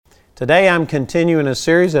Today I'm continuing a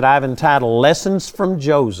series that I've entitled Lessons from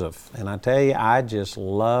Joseph. And I tell you, I just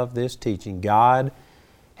love this teaching. God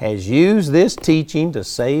has used this teaching to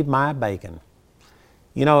save my bacon.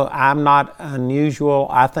 You know, I'm not unusual.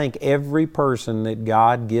 I think every person that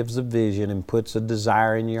God gives a vision and puts a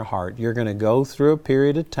desire in your heart, you're going to go through a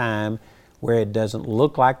period of time where it doesn't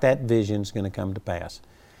look like that vision's going to come to pass.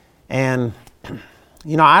 And,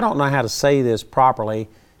 you know, I don't know how to say this properly.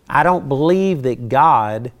 I don't believe that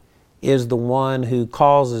God is the one who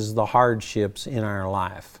causes the hardships in our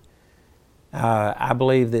life. I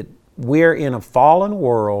believe that we're in a fallen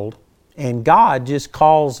world and God just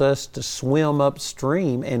calls us to swim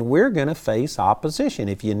upstream, and we're going to face opposition.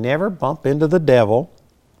 If you never bump into the devil,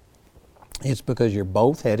 it's because you're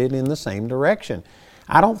both headed in the same direction.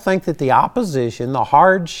 I don't think that the opposition, the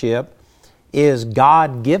hardship, is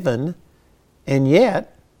God-given, and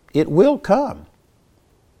yet it will come.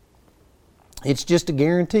 It's just a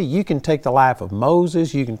guarantee. You can take the life of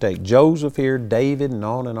Moses, you can take Joseph here, David, and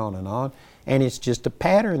on and on and on, and it's just a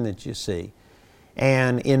pattern that you see.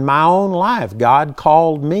 And in my own life, God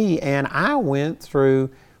called me, and I went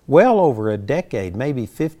through well over a decade, maybe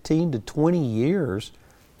 15 to 20 years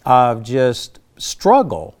of just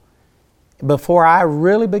struggle before I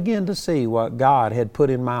really began to see what God had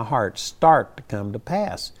put in my heart start to come to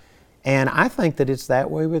pass. And I think that it's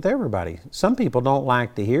that way with everybody. Some people don't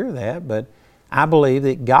like to hear that, but I believe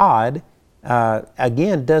that God,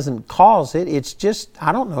 again, doesn't cause it. It's just,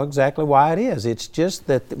 I don't know exactly why it is. It's just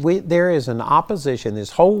that there is an opposition.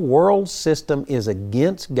 This whole world system is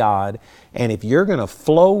against God, and if you're going to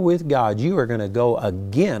flow with God, you are going to go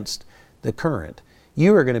against the current.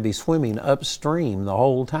 You are going to be swimming upstream the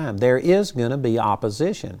whole time. There is going to be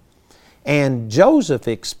opposition. And Joseph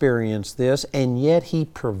experienced this, and yet he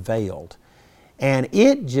prevailed. And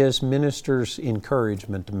it just ministers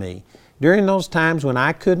encouragement to me. During those times when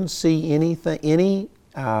I couldn't see any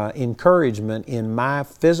encouragement in my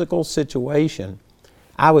physical situation,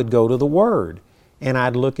 I would go to the Word and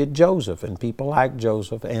I'd look at Joseph and people like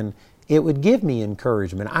Joseph, and it would give me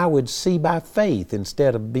encouragement. I would see by faith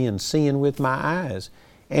instead of seeing with my eyes.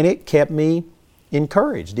 And it kept me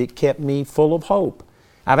encouraged. It kept me full of hope.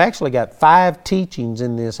 I've actually got 5 teachings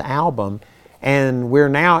in this album, and we're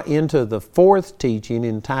now into the 4th teaching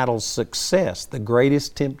entitled Success, the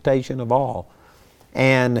Greatest Temptation of All.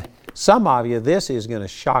 And some of you, this is going to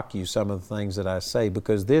shock you, some of the things that I say,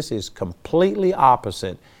 because this is completely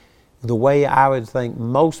opposite the way I would think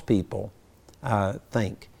most people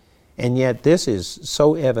think. And yet this is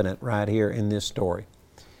so evident right here in this story.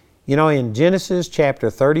 You know, in Genesis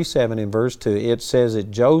chapter 37 in verse 2, it says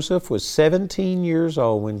that Joseph was 17 years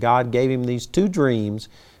old when God gave him these 2 dreams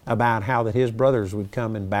about how that his brothers would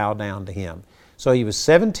come and bow down to him. So he was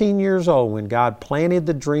 17 years old when God planted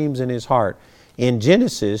the dreams in his heart. In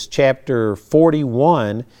Genesis chapter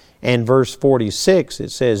 41 and verse 46, it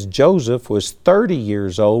says Joseph was 30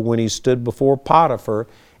 years old when he stood before Potiphar,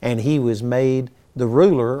 and he was made the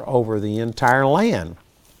ruler over the entire land.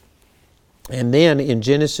 And then in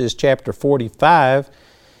Genesis chapter 45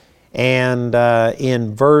 and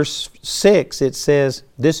in verse 6, it says,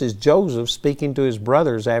 this is Joseph speaking to his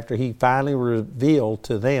brothers after he finally revealed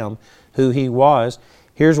to them who he was.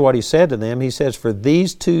 Here's what he said to them. He says, for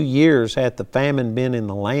these 2 years hath the famine been in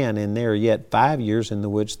the land, and there are yet 5 years in the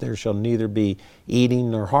which there shall neither be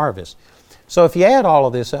eating nor harvest. So if you add all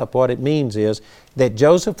of this up, what it means is that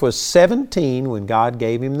Joseph was 17 when God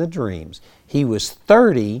gave him the dreams. He was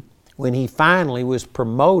 30 when he finally was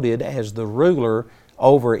promoted as the ruler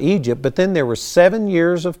over Egypt. But then there were 7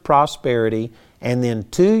 years of prosperity, and then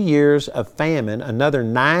 2 years of famine, another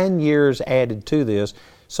 9 years added to this.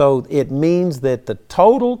 So it means that the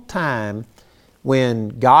total time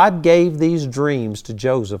when God gave these dreams to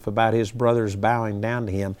Joseph about his brothers bowing down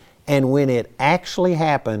to him, and when it actually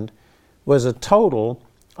happened, was a total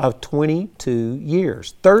of 22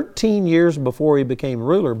 years. 13 years before he became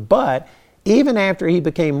ruler, but even after he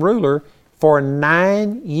became ruler, for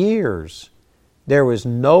 9 years, there was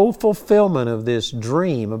no fulfillment of this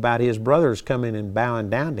dream about his brothers coming and bowing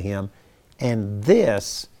down to him. And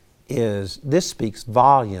this speaks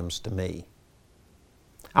volumes to me.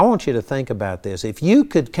 I want you to think about this. If you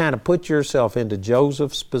could kind of put yourself into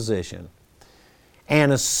Joseph's position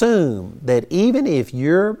and assume that even if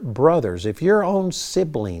your brothers, if your own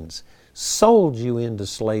siblings sold you into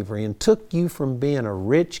slavery and took you from being a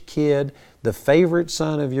rich kid, the favorite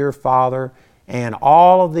son of your father, and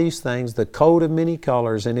all of these things, the coat of many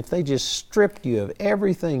colors, and if they just stripped you of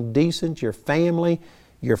everything decent, your family,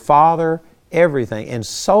 your father, everything, and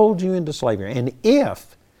sold you into slavery, and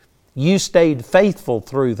if you stayed faithful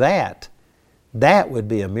through that, that would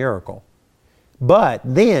be a miracle. But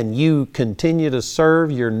then you continue to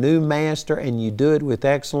serve your new master and you do it with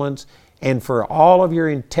excellence. And for all of your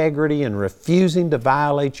integrity and refusing to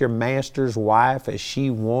violate your master's wife as she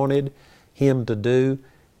wanted him to do,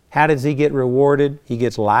 how does he get rewarded? He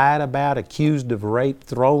gets lied about, accused of rape,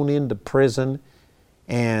 thrown into prison.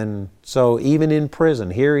 And so even in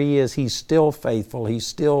prison, here he is, he's still faithful, he's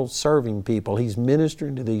still serving people, he's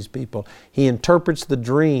ministering to these people. He interprets the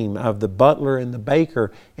dream of the butler and the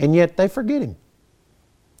baker, and yet they forget him.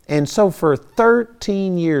 And so for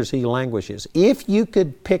 13 years he languishes. If you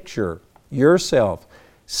could picture yourself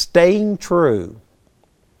staying true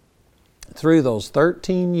through those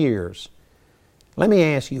 13 years, let me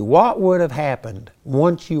ask you, what would have happened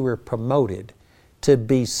once you were promoted to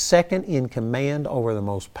be second in command over the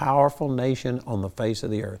most powerful nation on the face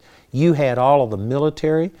of the earth? You had all of the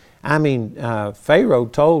military. Pharaoh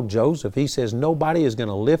told Joseph, he says, nobody is going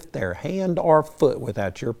to lift their hand or foot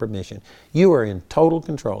without your permission. You are in total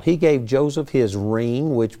control. He gave Joseph his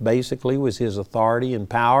ring, which basically was his authority and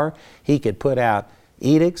power. He could put out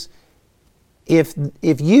edicts.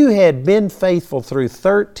 If you had been faithful through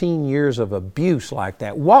 13 years of abuse like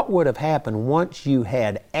that, what would have happened once you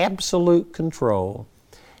had absolute control,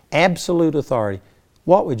 absolute authority?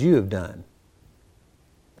 What would you have done?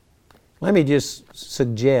 Let me just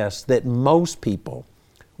suggest that most people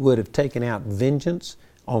would have taken out vengeance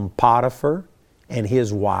on Potiphar and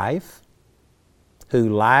his wife, who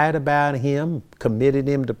lied about him, committed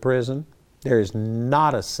him to prison. There is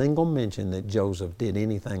not a single mention that Joseph did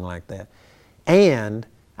anything like that. And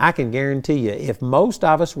I can guarantee you, if most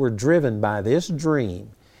of us were driven by this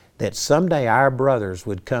dream that someday our brothers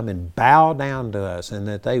would come and bow down to us and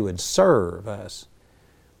that they would serve us,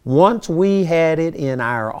 once we had it in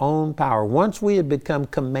our own power, once we had become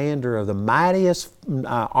commander of the mightiest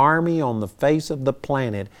army on the face of the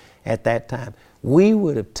planet at that time, we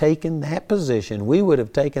would have taken that position, we would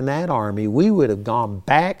have taken that army, we would have gone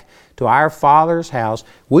back to our Father's house,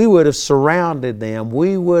 we would have surrounded them,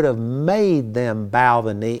 we would have made them bow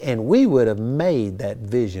the knee, and we would have made that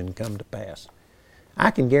vision come to pass. I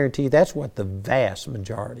can guarantee you that's what the vast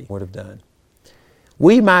majority would have done.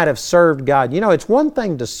 We might have served God. You know, it's one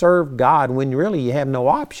thing to serve God when really you have no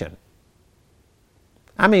option.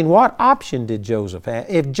 What option did Joseph have?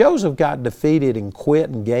 If Joseph got defeated and quit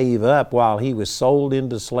and gave up while he was sold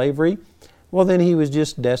into slavery, well, then he was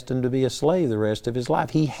just destined to be a slave the rest of his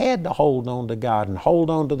life. He had to hold on to God and hold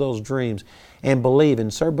on to those dreams and believe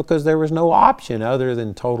and serve, because there was no option other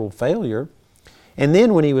than total failure. And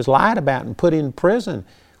then when he was lied about and put in prison,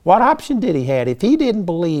 what option did he have? If he didn't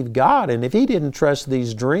believe God and if he didn't trust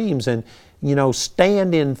these dreams and,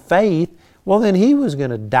 stand in faith, well, then he was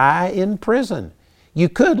going to die in prison. You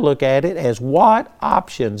could look at it as, what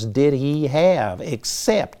options did he have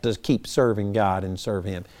except to keep serving God and serve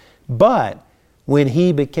Him? But when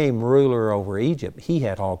he became ruler over Egypt, he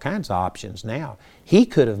had all kinds of options now. He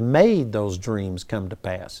could have made those dreams come to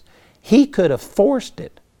pass. He could have forced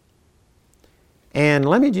it. And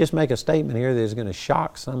let me just make a statement here that is going to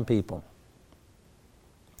shock some people.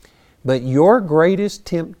 But your greatest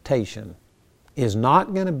temptation is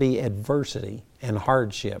not going to be adversity and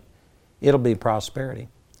hardship. It'll be prosperity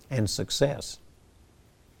and success.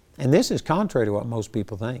 And this is contrary to what most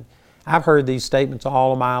people think. I've heard these statements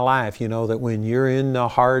all of my life, that when you're in the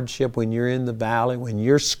hardship, when you're in the valley, when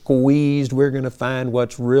you're squeezed, we're going to find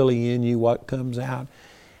what's really in you, what comes out.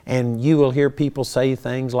 And you will hear people say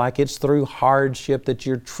things like, it's through hardship that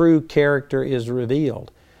your true character is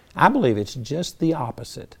revealed. I believe it's just the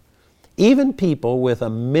opposite. Even people with a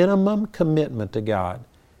minimum commitment to God,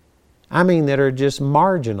 that are just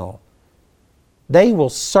marginal, they will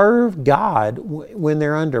serve God when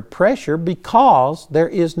they're under pressure because there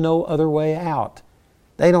is no other way out.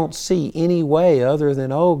 They don't see any way other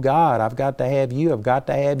than, oh God, I've got to have you, I've got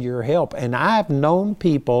to have your help. And I've known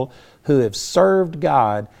people who have served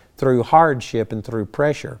God through hardship and through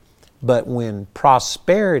pressure. But when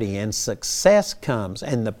prosperity and success comes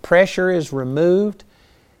and the pressure is removed,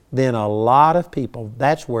 then a lot of people,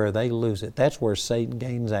 that's where they lose it. That's where Satan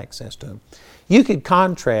gains access to them. You could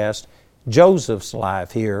contrast Joseph's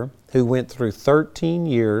life here, who went through 13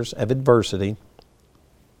 years of adversity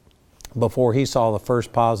before he saw the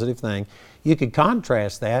first positive thing. You could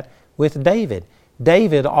contrast that with David.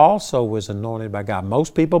 David also was anointed by God.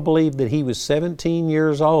 Most people believe that he was 17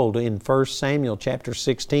 years old in 1 Samuel chapter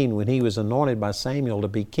 16 when he was anointed by Samuel to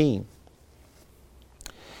be king.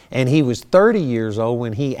 And he was 30 years old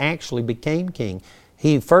when he actually became king.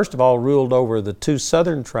 He first of all ruled over the two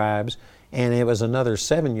southern tribes, and it was another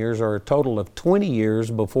 7 years, or a total of 20 years,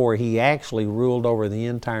 before he actually ruled over the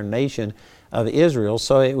entire nation of Israel.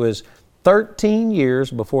 So it was 13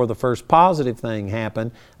 years before the first positive thing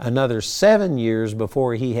happened, another 7 years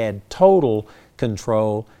before he had total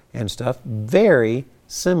control and stuff, very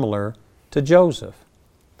similar to Joseph.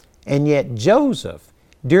 And yet Joseph,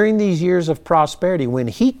 during these years of prosperity, when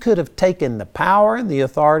he could have taken the power and the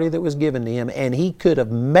authority that was given to him, and he could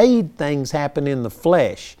have made things happen in the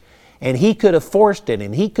flesh, and he could have forced it,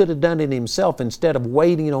 and he could have done it himself instead of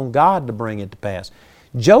waiting on God to bring it to pass.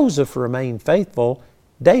 Joseph remained faithful.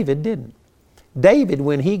 David didn't. David,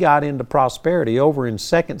 when he got into prosperity, over in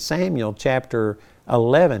 2 Samuel chapter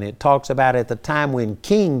 11, it talks about at the time when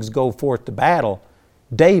kings go forth to battle,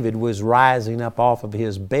 David was rising up off of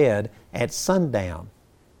his bed at sundown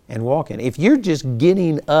and walking. If you're just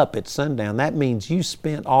getting up at sundown, that means you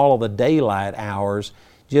spent all of the daylight hours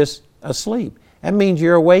just asleep. That means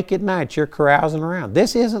you're awake at night, you're carousing around.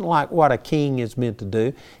 This isn't like what a king is meant to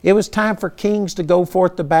do. It was time for kings to go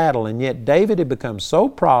forth to battle, and yet David had become so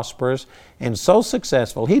prosperous and so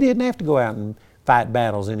successful, he didn't have to go out and fight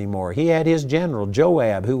battles anymore. He had his general,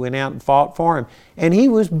 Joab, who went out and fought for him, and he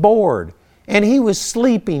was bored, and he was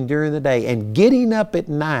sleeping during the day and getting up at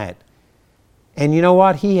night. And you know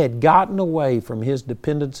what? He had gotten away from his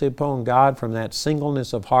dependency upon God, from that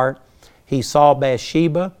singleness of heart. He saw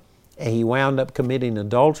Bathsheba, and he wound up committing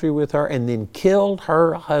adultery with her and then killed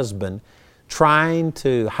her husband, trying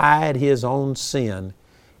to hide his own sin.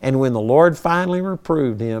 And when the Lord finally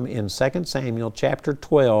reproved him in 2 Samuel chapter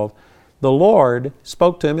 12, the Lord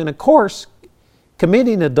spoke to him. And of course,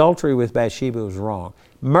 committing adultery with Bathsheba was wrong.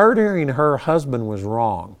 Murdering her husband was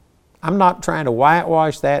wrong. I'm not trying to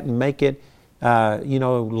whitewash that and make it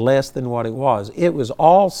less than what it was. It was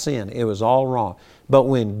all sin. It was all wrong. But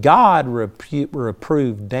when God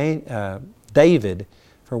reproved David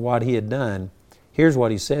for what he had done, here's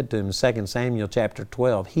what he said to him in 2 Samuel chapter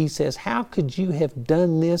 12. He says, "How could you have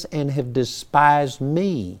done this and have despised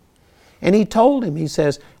me?" And he told him, he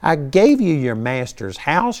says, "I gave you your master's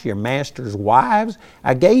house, your master's wives.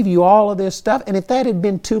 I gave you all of this stuff. And if that had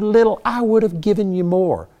been too little, I would have given you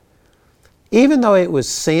more." Even though it was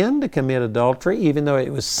sin to commit adultery, even though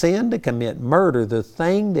it was sin to commit murder, the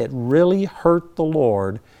thing that really hurt the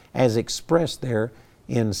Lord, as expressed there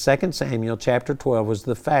in 2 Samuel chapter 12, was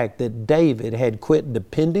the fact that David had quit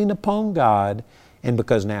depending upon God, and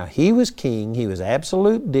because now he was king, he was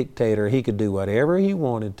absolute dictator, he could do whatever he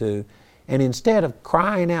wanted to, and instead of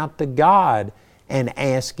crying out to God and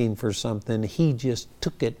asking for something, he just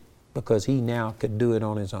took it because he now could do it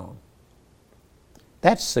on his own.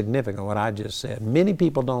 That's significant, what I just said. Many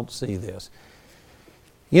people don't see this.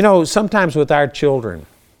 You know, sometimes with our children,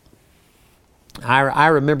 I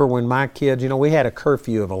remember when my kids, we had a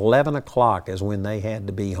curfew of 11 o'clock as when they had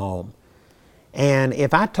to be home. And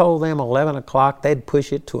if I told them 11 o'clock, they'd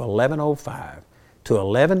push it to 11:05, to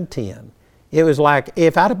 11:10. It was like,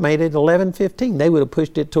 if I'd have made it 11:15, they would have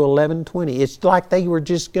pushed it to 11:20. It's like they were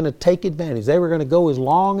just going to take advantage. They were going to go as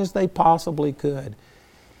long as they possibly could.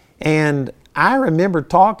 And I remember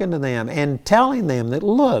talking to them and telling them that,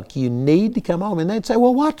 look, you need to come home. And they'd say,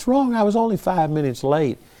 well, what's wrong? I was only 5 minutes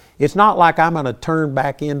late. It's not like I'm going to turn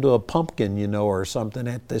back into a pumpkin, or something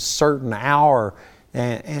at this certain hour.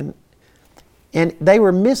 And they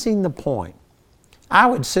were missing the point. I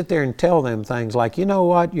would sit there and tell them things like, you know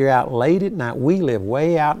what, you're out late at night. We live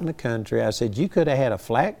way out in the country. I said, you could have had a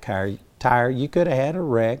flat tire. You could have had a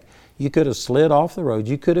wreck. You could have slid off the road.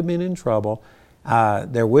 You could have been in trouble.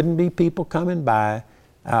 There wouldn't be people coming by.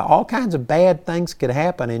 All kinds of bad things could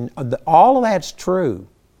happen, and all of that's true.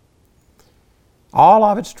 All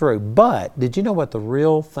of it's true. But did you know what the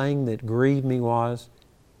real thing that grieved me was?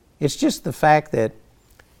 It's just the fact that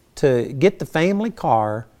to get the family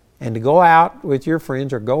car and to go out with your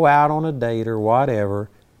friends or go out on a date or whatever,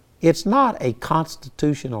 it's not a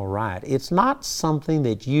constitutional right. It's not something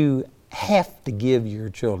that you have to give your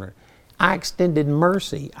children. I extended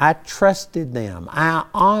mercy. I trusted them. I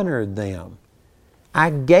honored them.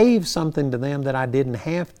 I gave something to them that I didn't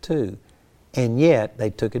have to. And yet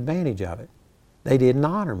they took advantage of it. They didn't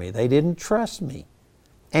honor me. They didn't trust me.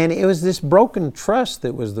 And it was this broken trust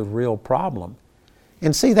that was the real problem.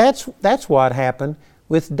 And see, that's what happened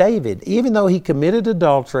with David. Even though he committed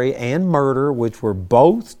adultery and murder, which were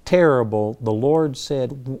both terrible, the Lord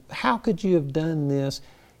said, how could you have done this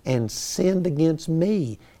and sinned against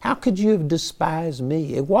me? How could you have despised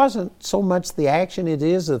me? It wasn't so much the action, it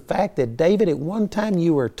is the fact that, David, at one time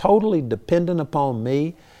you were totally dependent upon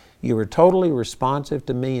me. You were totally responsive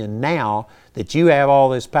to me, and now that you have all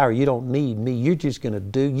this power, you don't need me. You're just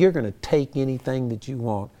going to you're going to take anything that you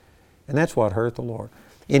want. And that's what hurt the Lord.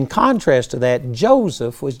 In contrast to that,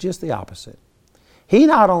 Joseph was just the opposite. He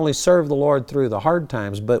not only served the Lord through the hard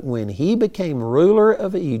times, but when he became ruler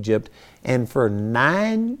of Egypt, and for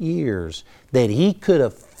 9 years, that he could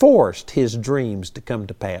have forced his dreams to come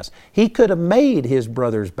to pass. He could have made his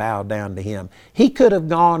brothers bow down to him. He could have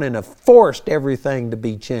gone and have forced everything to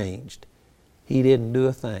be changed. He didn't do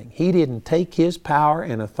a thing. He didn't take his power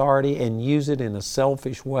and authority and use it in a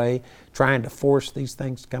selfish way, trying to force these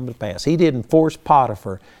things to come to pass. He didn't force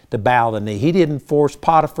Potiphar to bow the knee. He didn't force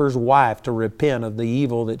Potiphar's wife to repent of the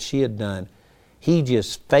evil that she had done. He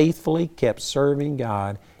just faithfully kept serving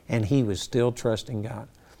God, and he was still trusting God.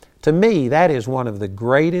 To me, that is one of the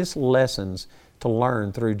greatest lessons to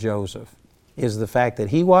learn through Joseph, is the fact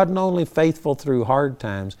that he wasn't only faithful through hard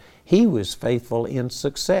times, he was faithful in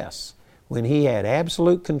success. When he had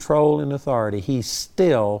absolute control and authority, he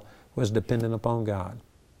still was dependent upon God.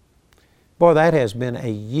 Boy, that has been a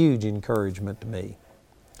huge encouragement to me.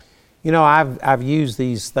 You know, I've used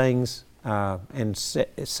these things and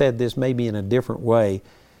said this maybe in a different way,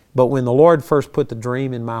 but when the Lord first put the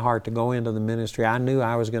dream in my heart to go into the ministry, I knew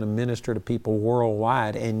I was going to minister to people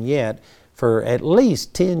worldwide, and yet for at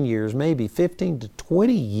least 10 years, maybe 15 to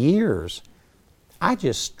 20 years, I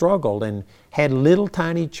just struggled and had little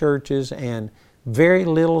tiny churches and very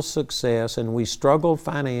little success, and we struggled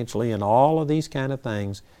financially and all of these kind of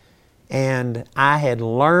things. And I had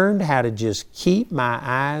learned how to just keep my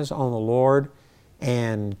eyes on the Lord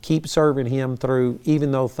and keep serving Him through,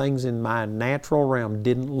 even though things in my natural realm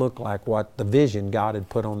didn't look like what the vision God had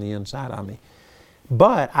put on the inside of me.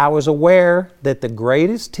 But I was aware that the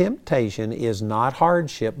greatest temptation is not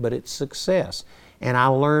hardship, but it's success. And I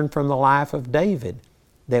learned from the life of David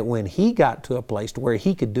that when he got to a place where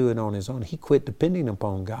he could do it on his own, he quit depending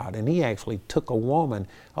upon God, and he actually took a woman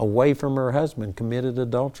away from her husband, committed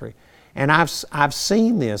adultery. And I've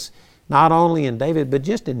seen this not only in David, but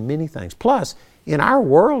just in many things. Plus, in our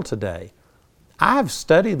world today, I've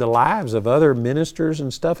studied the lives of other ministers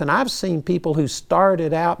and stuff, and I've seen people who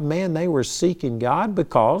started out, man, they were seeking God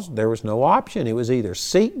because there was no option. It was either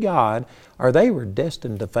seek God or they were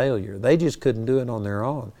destined to failure. They just couldn't do it on their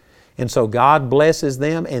own. And so God blesses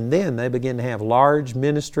them, and then they begin to have large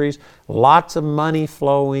ministries, lots of money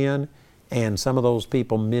flow in, and some of those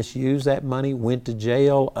people misused that money, went to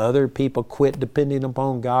jail. Other people quit depending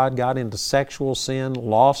upon God, got into sexual sin,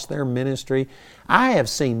 lost their ministry. I have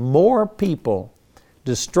seen more people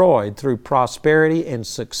destroyed through prosperity and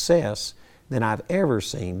success than I've ever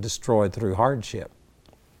seen destroyed through hardship.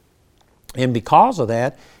 And because of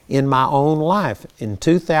that, in my own life, in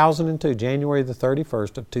 2002, January the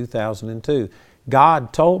 31st of 2002,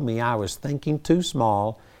 God told me I was thinking too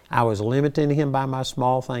small. I was limiting Him by my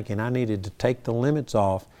small thinking. I needed to take the limits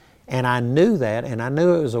off. And I knew that, and I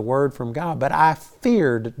knew it was a word from God, but I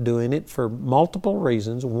feared doing it for multiple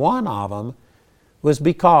reasons. One of them was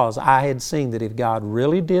because I had seen that if God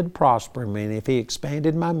really did prosper me, and if He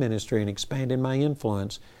expanded my ministry and expanded my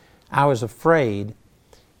influence, I was afraid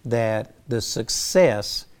that the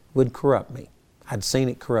success would corrupt me. I'd seen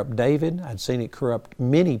it corrupt David. I'd seen it corrupt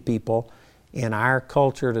many people in our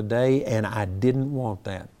culture today, and I didn't want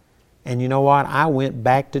that. And you know what? I went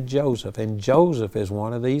back to Joseph, and Joseph is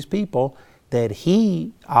one of these people that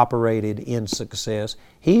he operated in success.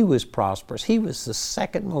 He was prosperous. He was the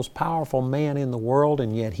second most powerful man in the world,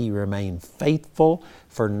 and yet he remained faithful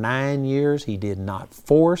for 9 years. He did not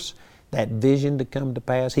force that vision to come to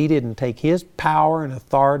pass. He didn't take his power and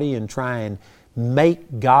authority and try and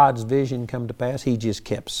make God's vision come to pass. He just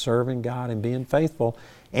kept serving God and being faithful.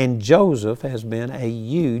 And Joseph has been a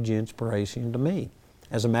huge inspiration to me.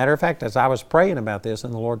 As a matter of fact, as I was praying about this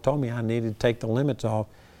and the Lord told me I needed to take the limits off,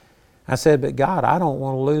 I said, but God, I don't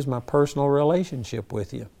want to lose my personal relationship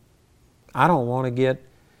with You. I don't want to get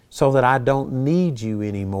so that I don't need You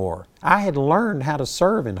anymore. I had learned how to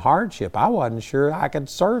serve in hardship. I wasn't sure I could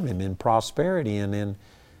serve Him in prosperity and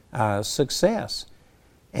in success.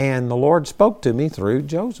 And the Lord spoke to me through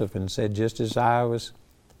Joseph and said, just as I was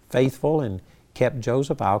faithful and kept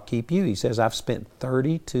Joseph, I'll keep you. He says, I've spent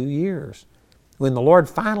 32 years. When the Lord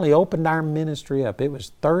finally opened our ministry up, it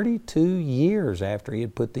was 32 years after He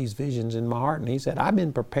had put these visions in my heart. And He said, I've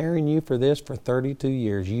been preparing you for this for 32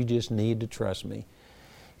 years. You just need to trust Me.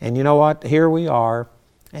 And you know what? Here we are.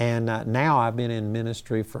 And now I've been in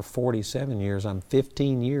ministry for 47 years. I'm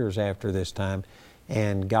 15 years after this time.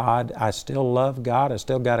 And God, I still love God. I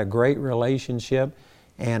still got a great relationship.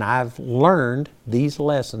 And I've learned these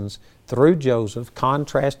lessons through Joseph,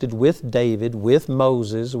 contrasted with David, with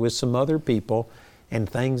Moses, with some other people, and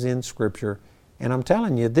things in Scripture. And I'm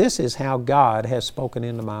telling you, this is how God has spoken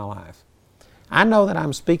into my life. I know that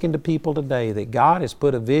I'm speaking to people today that God has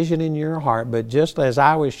put a vision in your heart, but just as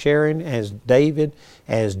I was sharing, as David,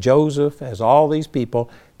 as Joseph, as all these people,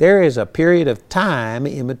 there is a period of time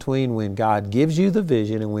in between when God gives you the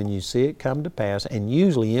vision and when you see it come to pass, and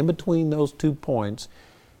usually in between those 2 points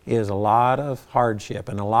is a lot of hardship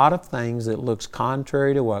and a lot of things that looks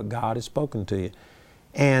contrary to what God has spoken to you.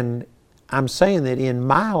 And I'm saying that in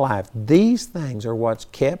my life, these things are what's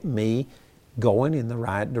kept me going in the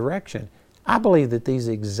right direction. I believe that these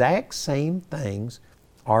exact same things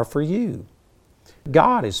are for you.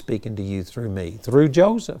 God is speaking to you through me, through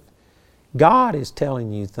Joseph. God is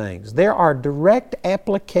telling you things. There are direct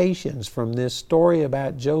applications from this story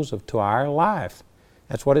about Joseph to our life.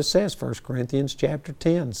 That's what it says, 1 Corinthians chapter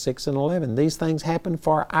 10, 6 and 11. These things happen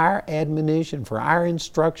for our admonition, for our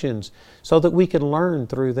instructions, so that we can learn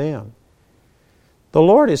through them. The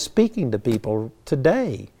Lord is speaking to people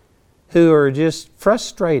today who are just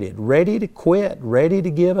frustrated, ready to quit, ready to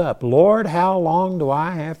give up. Lord, how long do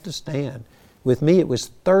I have to stand? With me, it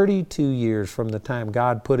was 32 years from the time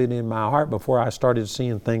God put it in my heart before I started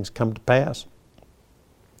seeing things come to pass.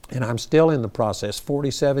 And I'm still in the process.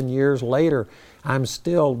 47 years later, I'm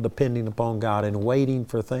still depending upon God and waiting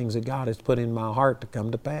for things that God has put in my heart to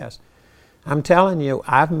come to pass. I'm telling you,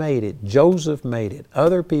 I've made it. Joseph made it.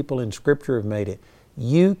 Other people in Scripture have made it.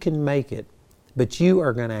 You can make it. But you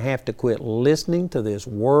are going to have to quit listening to this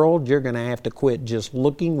world. You're going to have to quit just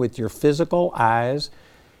looking with your physical eyes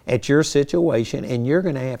at your situation, and you're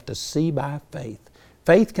going to have to see by faith.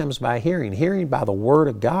 Faith comes by hearing, hearing by the Word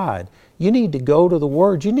of God. You need to go to the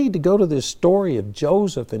Word. You need to go to this story of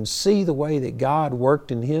Joseph and see the way that God worked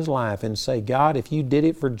in his life and say, God, if you did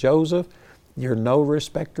it for Joseph, you're no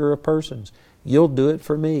respecter of persons. You'll do it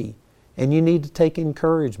for me. And you need to take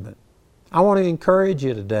encouragement. I want to encourage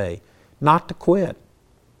you today not to quit.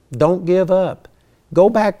 Don't give up. Go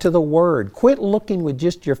back to the Word. Quit looking with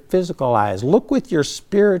just your physical eyes. Look with your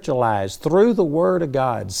spiritual eyes through the Word of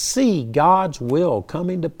God. See God's will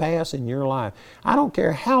coming to pass in your life. I don't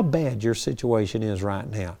care how bad your situation is right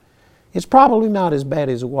now. It's probably not as bad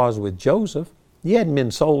as it was with Joseph. You hadn't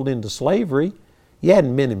been sold into slavery. You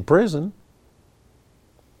hadn't been in prison.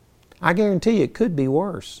 I guarantee you it could be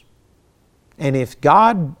worse. And if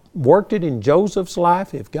God worked it in Joseph's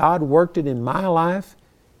life, if God worked it in my life,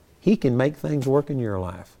 He can make things work in your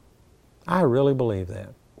life. I really believe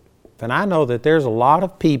that. And I know that there's a lot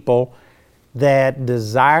of people that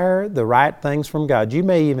desire the right things from God. You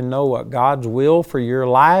may even know what God's will for your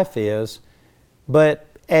life is, but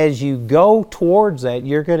as you go towards that,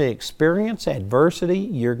 you're going to experience adversity.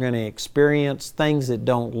 You're going to experience things that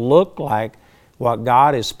don't look like what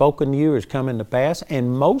God has spoken to you is coming to pass.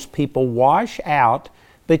 And most people wash out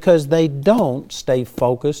because they don't stay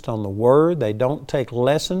focused on the Word. They don't take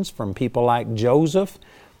lessons from people like Joseph.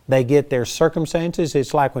 They get their circumstances.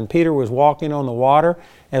 It's like when Peter was walking on the water.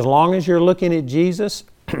 As long as you're looking at Jesus,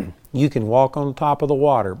 you can walk on top of the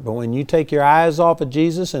water. But when you take your eyes off of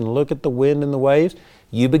Jesus and look at the wind and the waves,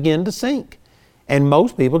 you begin to sink. And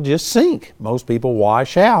most people just sink. Most people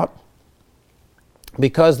wash out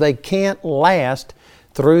because they can't last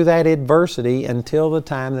through that adversity until the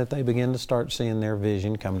time that they begin to start seeing their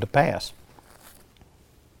vision come to pass.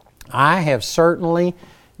 I have certainly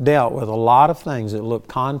dealt with a lot of things that look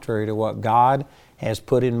contrary to what God has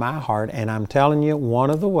put in my heart, and I'm telling you, one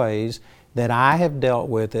of the ways that I have dealt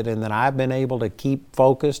with it and that I've been able to keep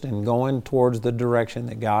focused and going towards the direction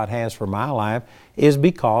that God has for my life is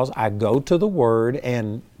because I go to the Word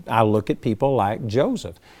and I look at people like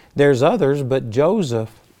Joseph. There's others, but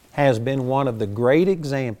Joseph has been one of the great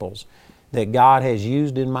examples that God has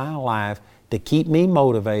used in my life to keep me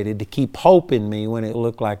motivated, to keep hope in me when it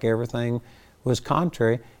looked like everything was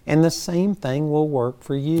contrary. And the same thing will work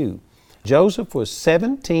for you. Joseph was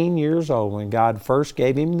 17 years old when God first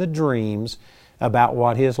gave him the dreams about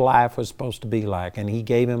what his life was supposed to be like, and He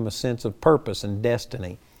gave him a sense of purpose and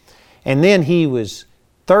destiny. And then he was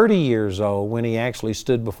 30 years old when he actually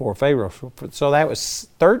stood before Pharaoh. So that was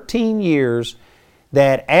 13 years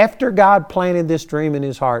that after God planted this dream in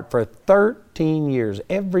his heart, for 13 years,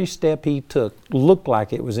 every step he took looked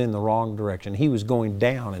like it was in the wrong direction. He was going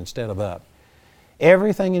down instead of up.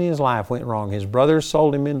 Everything in his life went wrong. His brothers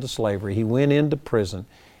sold him into slavery. He went into prison.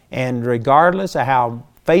 And regardless of how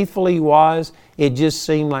faithful he was, it just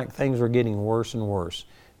seemed like things were getting worse and worse.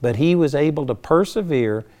 But he was able to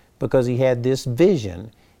persevere because he had this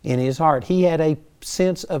vision in his heart. He had a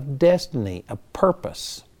sense of destiny, a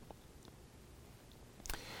purpose.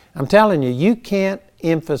 I'm telling you, you can't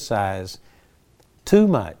emphasize too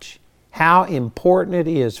much how important it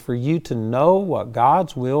is for you to know what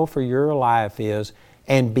God's will for your life is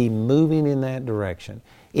and be moving in that direction.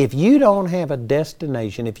 If you don't have a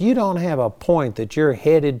destination, if you don't have a point that you're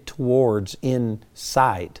headed towards in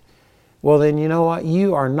sight, well then you know what?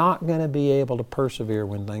 You are not going to be able to persevere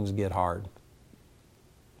when things get hard.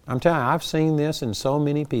 I'm telling you, I've seen this in so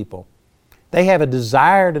many people. They have a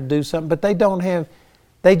desire to do something, but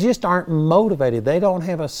they just aren't motivated. They don't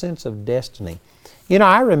have a sense of destiny. You know,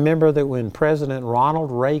 I remember that when President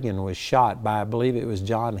Ronald Reagan was shot by, I believe it was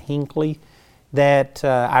John Hinckley, that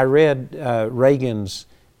I read Reagan's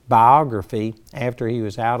biography after he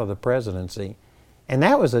was out of the presidency. And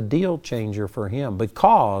that was a deal changer for him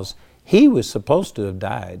because he was supposed to have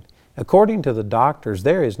died. According to the doctors,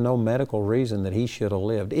 there is no medical reason that he should have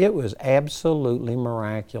lived. It was absolutely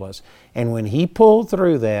miraculous. And when he pulled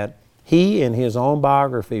through that, he in his own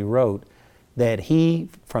biography wrote that he,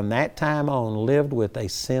 from that time on, lived with a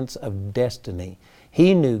sense of destiny.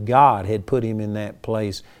 He knew God had put him in that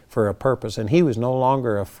place for a purpose, and he was no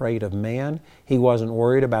longer afraid of man. He wasn't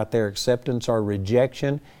worried about their acceptance or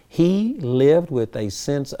rejection. He lived with a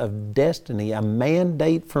sense of destiny, a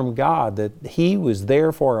mandate from God that he was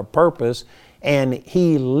there for a purpose, and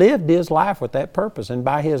he lived his life with that purpose. And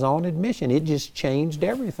by his own admission, it just changed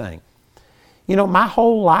everything. You know, my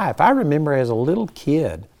whole life, I remember as a little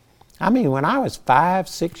kid, I mean, when I was 5,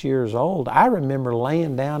 6 years old, I remember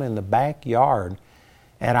laying down in the backyard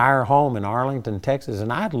at our home in Arlington, Texas,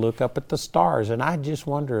 and I'd look up at the stars and I'd just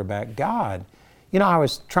wonder about God. You know, I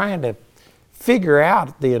was trying to figure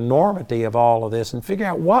out the enormity of all of this and figure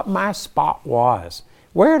out what my spot was.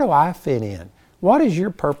 Where do I fit in? What is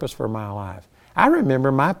your purpose for my life? I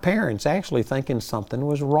remember my parents actually thinking something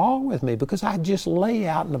was wrong with me because I'd just lay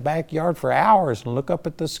out in the backyard for hours and look up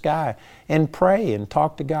at the sky and pray and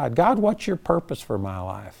talk to God. God, what's your purpose for my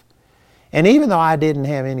life? And even though I didn't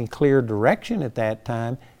have any clear direction at that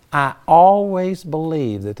time, I always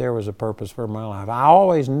believed that there was a purpose for my life. I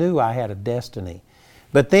always knew I had a destiny.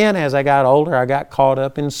 But then as I got older, I got caught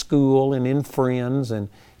up in school and in friends. And,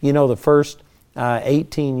 you know, the first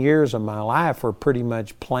 18 years of my life were pretty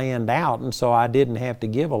much planned out. And so I didn't have to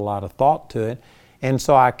give a lot of thought to it. And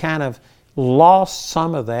so I kind of lost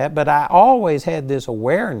some of that, but I always had this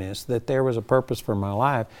awareness that there was a purpose for my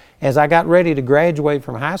life. As I got ready to graduate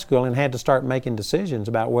from high school and had to start making decisions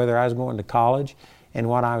about whether I was going to college and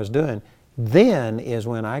what I was doing, then is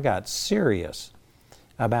when I got serious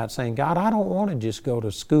about saying, God, I don't want to just go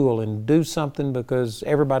to school and do something because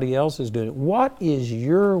everybody else is doing it. What is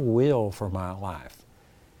your will for my life?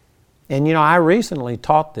 And you know, I recently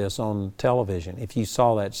taught this on television, if you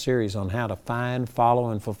saw that series on how to find, follow,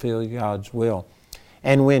 and fulfill God's will.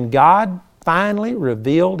 And when God finally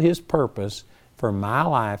revealed His purpose for my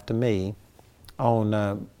life to me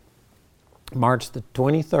on March the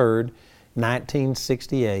 23rd,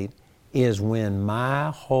 1968, is when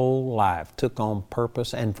my whole life took on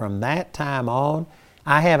purpose. And from that time on,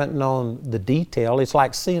 I haven't known the detail. It's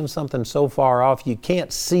like seeing something so far off, you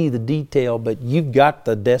can't see the detail, but you've got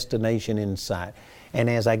the destination in sight. And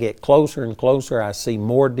as I get closer and closer, I see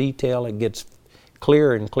more detail. It gets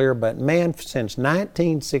clearer and clearer. But man, since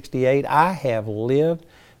 1968, I have lived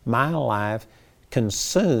my life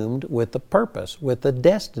consumed with the purpose, with the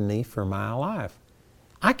destiny for my life.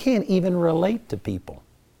 I can't even relate to people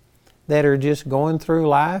that are just going through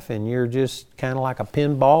life and you're just kind of like a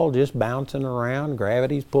pinball just bouncing around.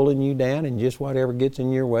 Gravity's pulling you down and just whatever gets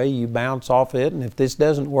in your way, you bounce off it. And if this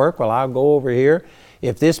doesn't work, well, I'll go over here.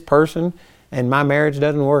 If this person and my marriage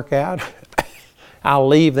doesn't work out, I'll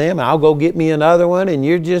leave them. I'll go get me another one. And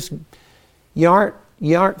you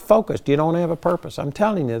aren't focused. You don't have a purpose. I'm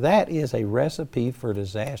telling you, that is a recipe for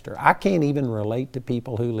disaster. I can't even relate to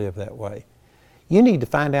people who live that way. You need to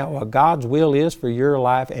find out what God's will is for your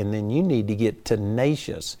life, and then you need to get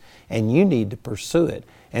tenacious and you need to pursue it.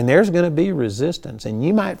 And there's going to be resistance, and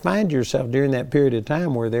you might find yourself during that period of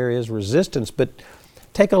time where there is resistance. But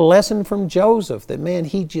take a lesson from Joseph that, man,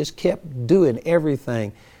 he just kept doing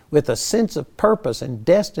everything with a sense of purpose and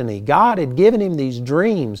destiny. God had given him these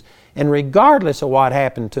dreams, and regardless of what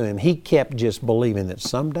happened to him, he kept just believing that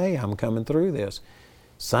someday I'm coming through this.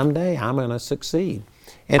 Someday I'm going to succeed.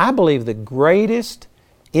 And I believe the greatest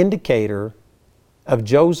indicator of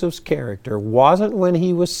Joseph's character wasn't when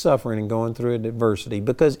he was suffering and going through adversity,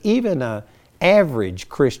 because even an average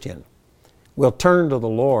Christian will turn to the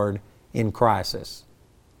Lord in crisis.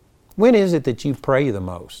 When is it that you pray the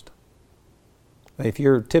most? If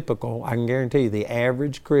you're typical, I can guarantee you the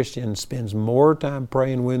average Christian spends more time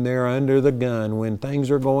praying when they're under the gun, when things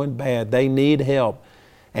are going bad, they need help,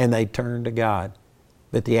 and they turn to God.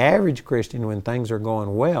 But the average Christian, when things are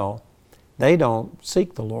going well, they don't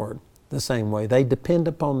seek the Lord the same way. They depend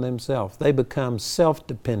upon themselves. They become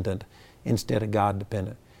self-dependent instead of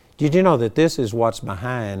God-dependent. Did you know that this is what's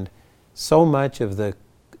behind so much of the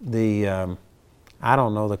the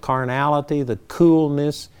carnality, the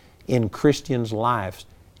coolness in Christians' lives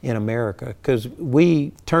in America? Because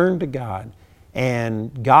we turn to God,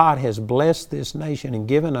 and God has blessed this nation and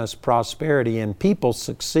given us prosperity, and people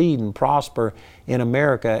succeed and prosper in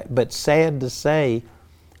America. But sad to say,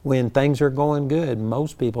 when things are going good,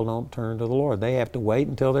 most people don't turn to the Lord. They have to wait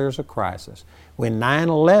until there's a crisis. When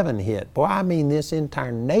 9/11 hit, this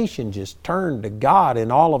entire nation just turned to God,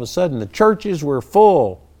 and all of a sudden the churches were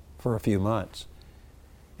full for a few months.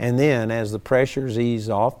 And then as the pressures ease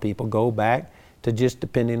off, people go back to just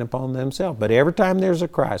depending upon themselves. But every time there's a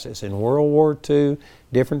crisis, in World War II,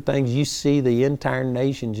 different things, you see the entire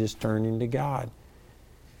nation just turning to God.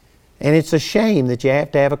 And it's a shame that you have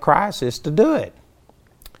to have a crisis to do it.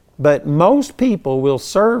 But most people will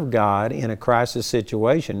serve God in a crisis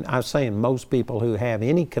situation. I'm saying most people who have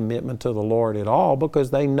any commitment to the Lord at all,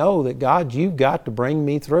 because they know that, God, you've got to bring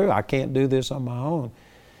me through. I can't do this on my own.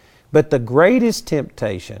 But the greatest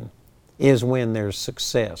temptation is when there's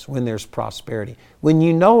success, when there's prosperity. When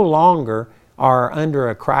you no longer are under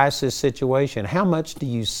a crisis situation, how much do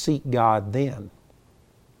you seek God then?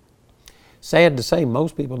 Sad to say,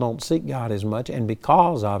 most people don't seek God as much, and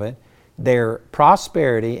because of it, their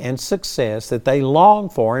prosperity and success that they long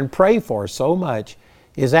for and pray for so much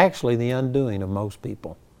is actually the undoing of most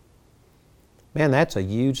people. Man, that's a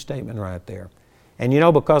huge statement right there. And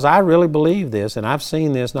because I really believe this, and I've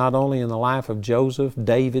seen this not only in the life of Joseph,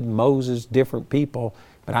 David, Moses, different people,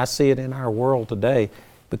 but I see it in our world today.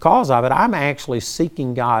 Because of it, I'm actually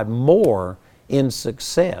seeking God more in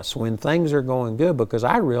success when things are going good, because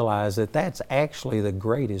I realize that that's actually the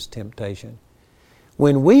greatest temptation.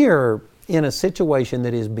 When we are in a situation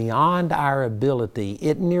that is beyond our ability,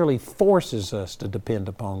 it nearly forces us to depend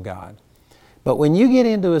upon God. But when you get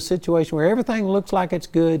into a situation where everything looks like it's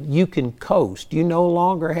good, you can coast. You no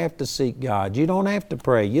longer have to seek God. You don't have to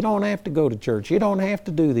pray. You don't have to go to church. You don't have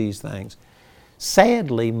to do these things.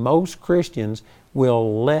 Sadly, most Christians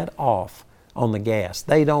will let off on the gas.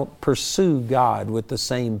 They don't pursue God with the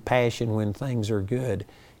same passion when things are good.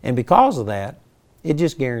 And because of that, it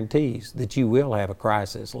just guarantees that you will have a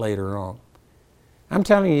crisis later on. I'm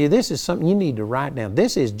telling you, this is something you need to write down.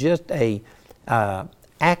 This is just a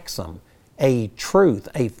axiom, a truth,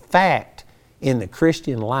 a fact in the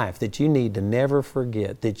Christian life that you need to never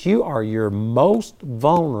forget, that you are your most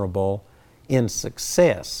vulnerable in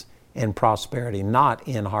success and prosperity, not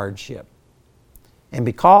in hardship. And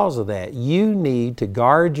because of that, you need to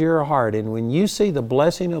guard your heart. And when you see the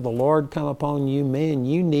blessing of the Lord come upon you, man,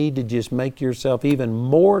 you need to just make yourself even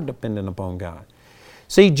more dependent upon God.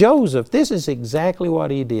 See, Joseph, this is exactly what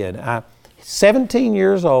he did. 17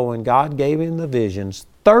 years old when God gave him the visions,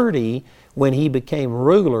 30 when he became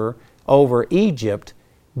ruler over Egypt,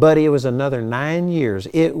 but it was another 9 years.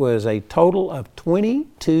 It was a total of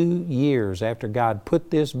 22 years after God put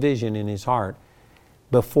this vision in his heart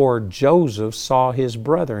before Joseph saw his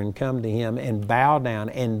brethren come to him and bow down.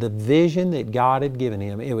 And the vision that God had given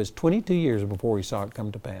him, it was 22 years before he saw it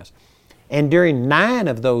come to pass. And during 9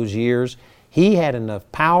 of those years, he had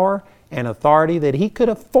enough power and authority that he could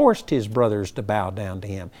have forced his brothers to bow down to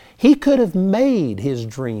him. He could have made his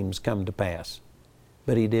dreams come to pass,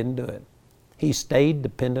 but he didn't do it. He stayed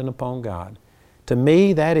dependent upon God. To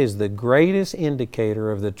me, that is the greatest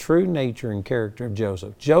indicator of the true nature and character of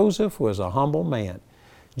Joseph. Joseph was a humble man.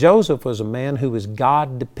 Joseph was a man who was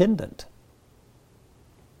God dependent.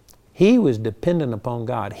 He was dependent upon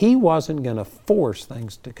God. He wasn't going to force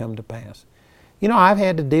things to come to pass. I've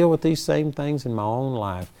had to deal with these same things in my own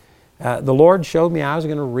life. The Lord showed me I was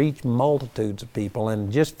going to reach multitudes of people, and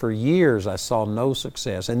just for years I saw no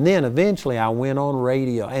success. And then eventually I went on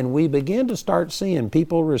radio, and we began to start seeing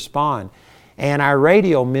people respond, and our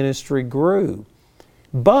radio ministry grew.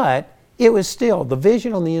 But it was still, the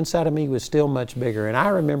vision on the inside of me was still much bigger. And I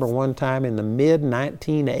remember one time in the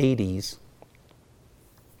mid-1980s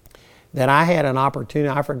that I had an opportunity,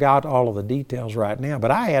 I forgot all of the details right now,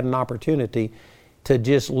 but I had an opportunity to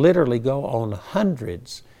just literally go on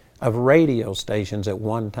hundreds of radio stations at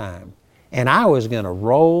one time. And I was going to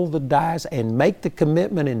roll the dice and make the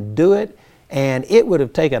commitment and do it, and it would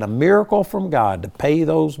have taken a miracle from God to pay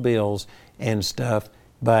those bills and stuff.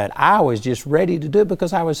 But I was just ready to do it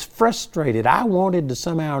because I was frustrated. I wanted to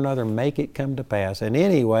somehow or another make it come to pass. And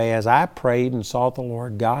anyway, as I prayed and sought the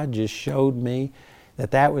Lord, God just showed me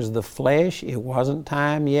that that was the flesh. It wasn't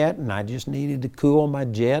time yet, and I just needed to cool my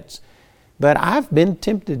jets. But I've been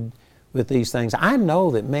tempted with these things. I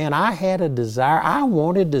know that, man, I had a desire. I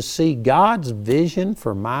wanted to see God's vision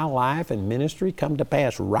for my life and ministry come to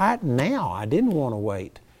pass right now. I didn't want to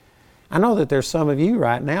wait. I know that there's some of you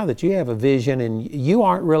right now that you have a vision and you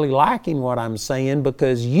aren't really liking what I'm saying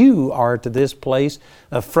because you are to this place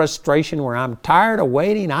of frustration where I'm tired of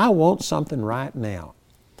waiting. I want something right now.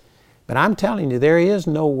 But I'm telling you, there is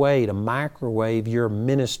no way to microwave your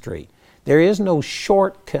ministry. There is no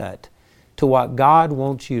shortcut to what God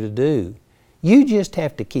wants you to do. You just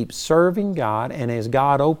have to keep serving God, and as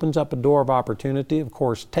God opens up a door of opportunity, of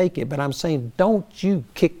course, take it. But I'm saying, don't you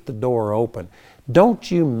kick the door open.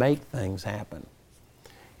 Don't you make things happen.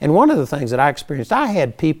 And one of the things that I experienced, I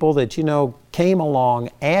had people that, came along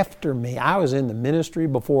after me. I was in the ministry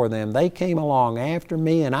before them. They came along after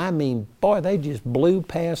me, and I mean, boy, they just blew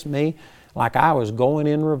past me like I was going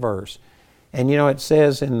in reverse. And it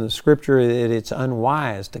says in the Scripture that it's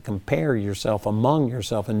unwise to compare yourself among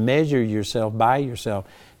yourself and measure yourself by yourself.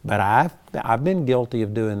 But I've been guilty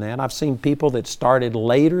of doing that. I've seen people that started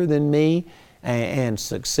later than me and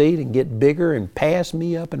succeed and get bigger and pass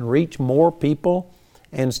me up and reach more people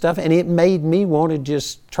and stuff. And it made me want to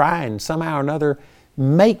just try and somehow or another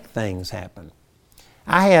make things happen.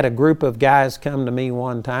 I had a group of guys come to me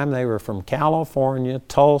one time. They were from California,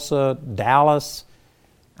 Tulsa, Dallas.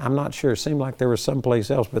 I'm not sure. It seemed like there was someplace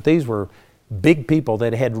else. But these were big people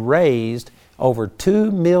that had raised over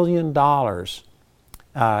 $2 million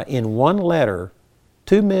in one letter,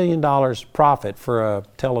 $2 million profit for a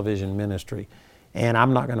television ministry. And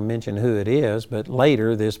I'm not going to mention who it is, but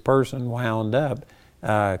later this person wound up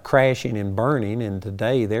crashing and burning, and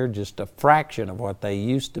today they're just a fraction of what they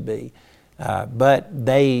used to be. But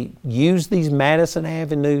they use these Madison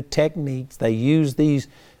Avenue techniques. They use these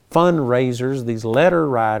fundraisers, these letter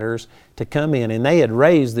writers to come in, and they had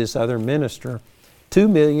raised this other minister $2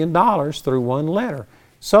 million through one letter.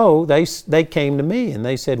 So they came to me and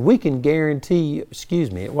they said, we can guarantee,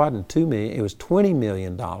 it wasn't $2 million, it was $20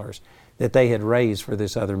 million that they had raised for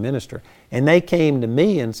this other minister. And they came to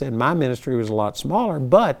me and said my ministry was a lot smaller,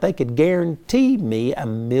 but they could guarantee me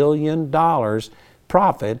 $1 million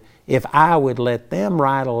profit if I would let them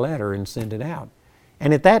write a letter and send it out.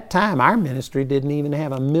 And at that time, our ministry didn't even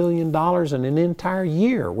have $1 million in an entire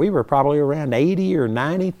year. We were probably around $80,000 or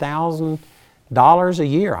 $90,000 a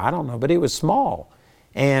year. I don't know, but it was small.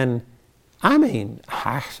 And I mean,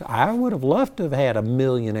 I would have loved to have had $1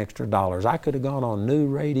 million extra dollars. I could have gone on new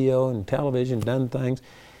radio and television, done things.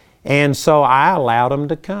 And so I allowed them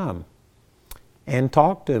to come and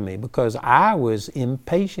talk to me because I was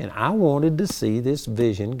impatient. I wanted to see this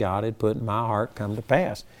vision God had put in my heart come to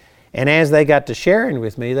pass. And as they got to sharing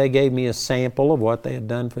with me, they gave me a sample of what they had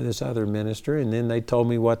done for this other minister, and then they told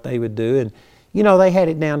me what they would do. And, they had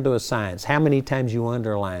it down to a science. How many times you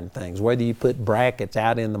underline things, whether you put brackets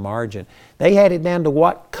out in the margin. They had it down to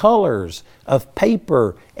what colors of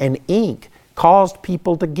paper and ink caused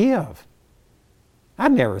people to give.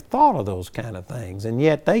 I'd never thought of those kind of things, and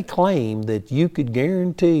yet they claimed that you could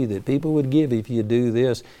guarantee that people would give if you do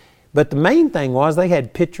this. But the main thing was they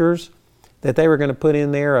had pictures that they were going to put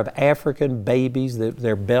in there of African babies that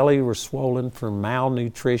their belly was swollen from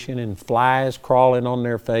malnutrition and flies crawling on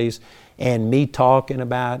their face, and me talking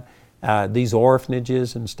about these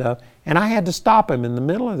orphanages and stuff. And I had to stop them in the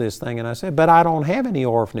middle of this thing, and I said, but I don't have any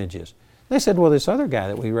orphanages. They said, well, this other guy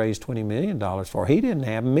that we raised $20 million for, he didn't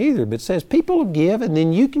have them either, but says people will give and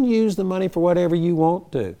then you can use the money for whatever you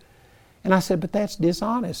want to. And I said, but that's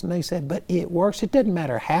dishonest. And they said, but it works. It doesn't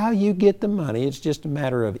matter how you get the money. It's just a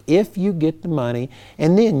matter of if you get the money,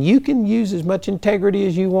 and then you can use as much integrity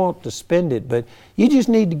as you want to spend it, but you just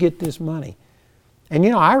need to get this money. And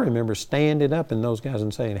I remember standing up in those guys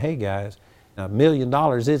and saying, hey guys, $1 million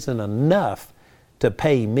isn't enough to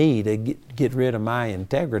pay me to get rid of my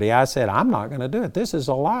integrity. I said, I'm not going to do it. This is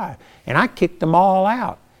a lie. And I kicked them all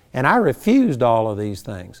out. And I refused all of these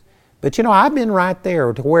things. But I've been right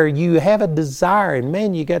there to where you have a desire and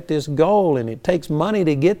man, you got this goal and it takes money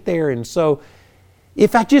to get there. And so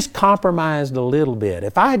if I just compromised a little bit,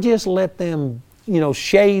 if I just let them,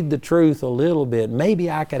 shade the truth a little bit, maybe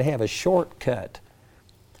I could have a shortcut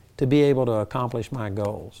to be able to accomplish my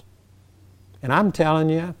goals. And I'm telling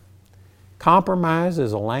you, compromise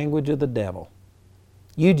is a language of the devil.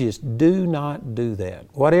 You just do not do that.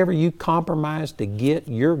 Whatever you compromise to get,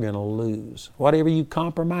 you're going to lose. Whatever you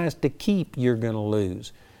compromise to keep, you're going to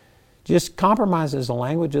lose. Just compromise is the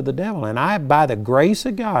language of the devil. And by the grace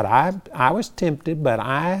of God, I was tempted, but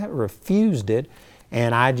I refused it,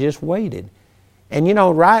 and I just waited. And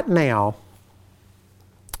right now,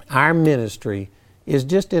 our ministry is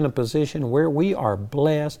just in a position where we are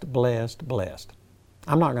blessed, blessed, blessed.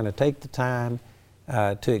 I'm not going to take the time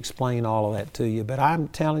to explain all of that to you, but I'm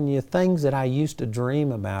telling you, things that I used to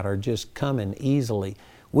dream about are just coming easily.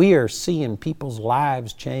 We are seeing people's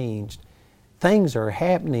lives changed. Things are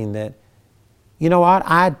happening that You know what?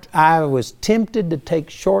 I was tempted to take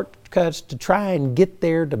shortcuts to try and get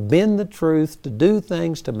there, to bend the truth, to do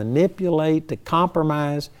things, to manipulate, to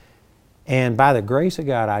compromise. And by the grace of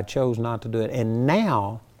God, I chose not to do it. And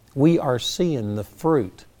now we are seeing the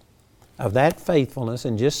fruit of that faithfulness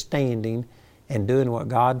and just standing and doing what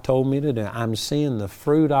God told me to do. I'm seeing the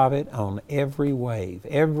fruit of it on every wave.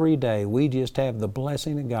 Every day we just have the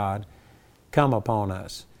blessing of God come upon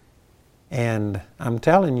us. And I'm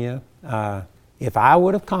telling you, if I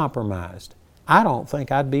would have compromised, I don't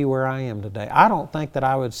think I'd be where I am today. I don't think that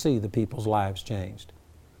I would see the people's lives changed.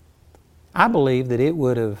 I believe that it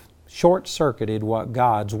would have short-circuited what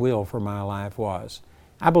God's will for my life was.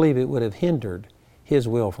 I believe it would have hindered His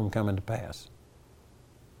will from coming to pass.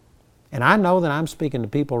 And I know that I'm speaking to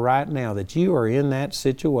people right now that you are in that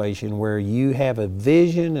situation where you have a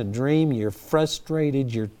vision, a dream, you're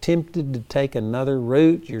frustrated, you're tempted to take another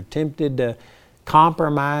route, you're tempted to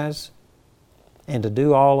compromise and to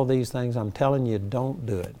do all of these things. I'm telling you, don't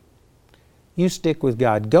do it. You stick with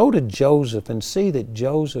God. Go to Joseph and see that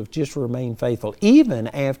Joseph just remained faithful. Even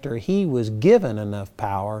after he was given enough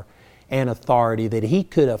power and authority that he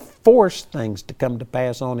could have forced things to come to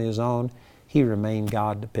pass on his own, he remained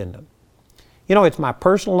God dependent. You know, it's my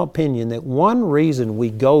personal opinion that one reason we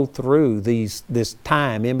go through this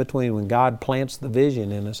time in between when God plants the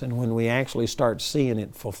vision in us and when we actually start seeing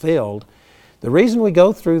it fulfilled, the reason we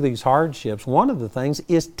go through these hardships, one of the things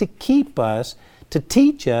is to keep us, to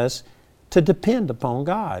teach us to depend upon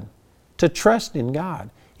God, to trust in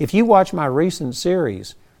God. If you watch my recent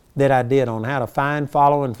series that I did on how to find,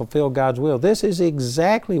 follow, and fulfill God's will, this is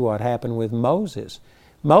exactly what happened with Moses.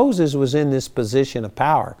 Moses was in this position of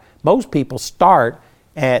power. Most people start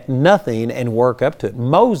at nothing and work up to it.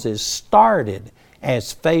 Moses started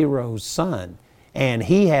as Pharaoh's son, and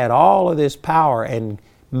he had all of this power and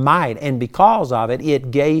might, and because of it, it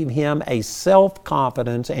gave him a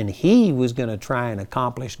self-confidence, and he was going to try and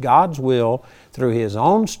accomplish God's will through his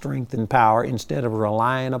own strength and power instead of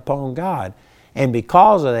relying upon God. And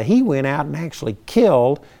because of that, he went out and actually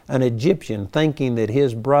killed an Egyptian, thinking that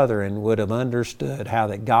his brethren would have understood how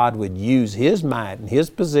that God would use his might and his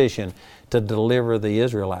position to deliver the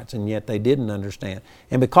Israelites, and yet they didn't understand.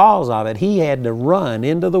 And because of it, he had to run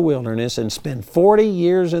into the wilderness and spend 40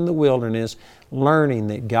 years in the wilderness learning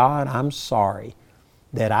that, God, I'm sorry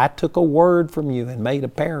that I took a word from you and made a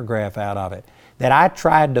paragraph out of it, that I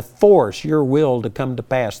tried to force your will to come to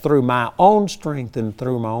pass through my own strength and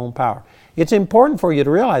through my own power. It's important for you to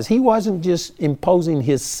realize he wasn't just imposing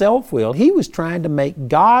his self-will. He was trying to make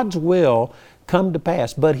God's will come to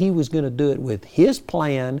pass, but he was going to do it with his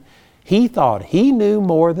plan. He thought he knew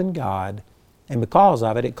more than God, and because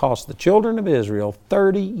of it, it cost the children of Israel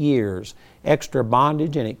 30 years extra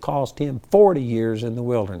bondage, and it cost him 40 years in the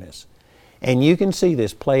wilderness. And you can see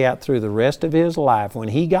this play out through the rest of his life. When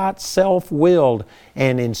he got self-willed,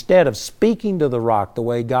 and instead of speaking to the rock the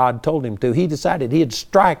way God told him to, he decided he'd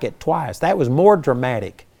strike it twice. That was more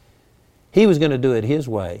dramatic. He was going to do it his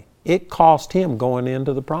way. It cost him going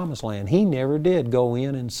into the promised land. He never did go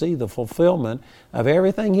in and see the fulfillment of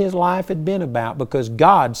everything his life had been about, because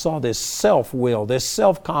God saw this self-will, this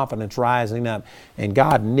self-confidence rising up, and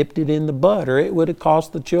God nipped it in the bud, or it would have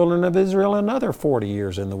cost the children of Israel another 40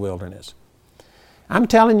 years in the wilderness. I'm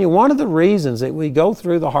telling you, one of the reasons that we go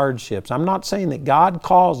through the hardships, I'm not saying that God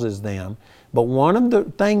causes them, but one of the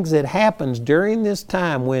things that happens during this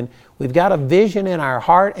time when we've got a vision in our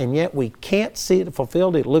heart and yet we can't see it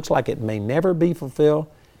fulfilled, it looks like it may never be fulfilled,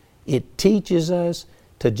 it teaches us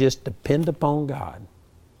to just depend upon God.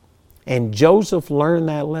 And Joseph learned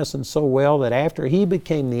that lesson so well that after he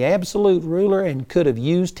became the absolute ruler and could have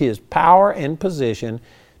used his power and position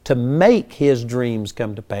to make his dreams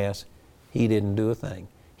come to pass, he didn't do a thing.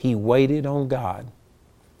 He waited on God.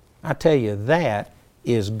 I tell you, that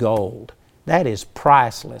is gold. That is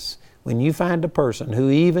priceless. When you find a person who,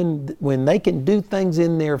 even when they can do things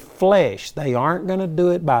in their flesh, they aren't going to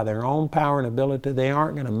do it by their own power and ability. They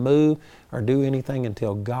aren't going to move or do anything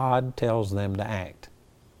until God tells them to act.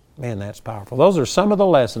 Man, that's powerful. Those are some of the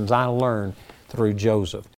lessons I learned through Joseph.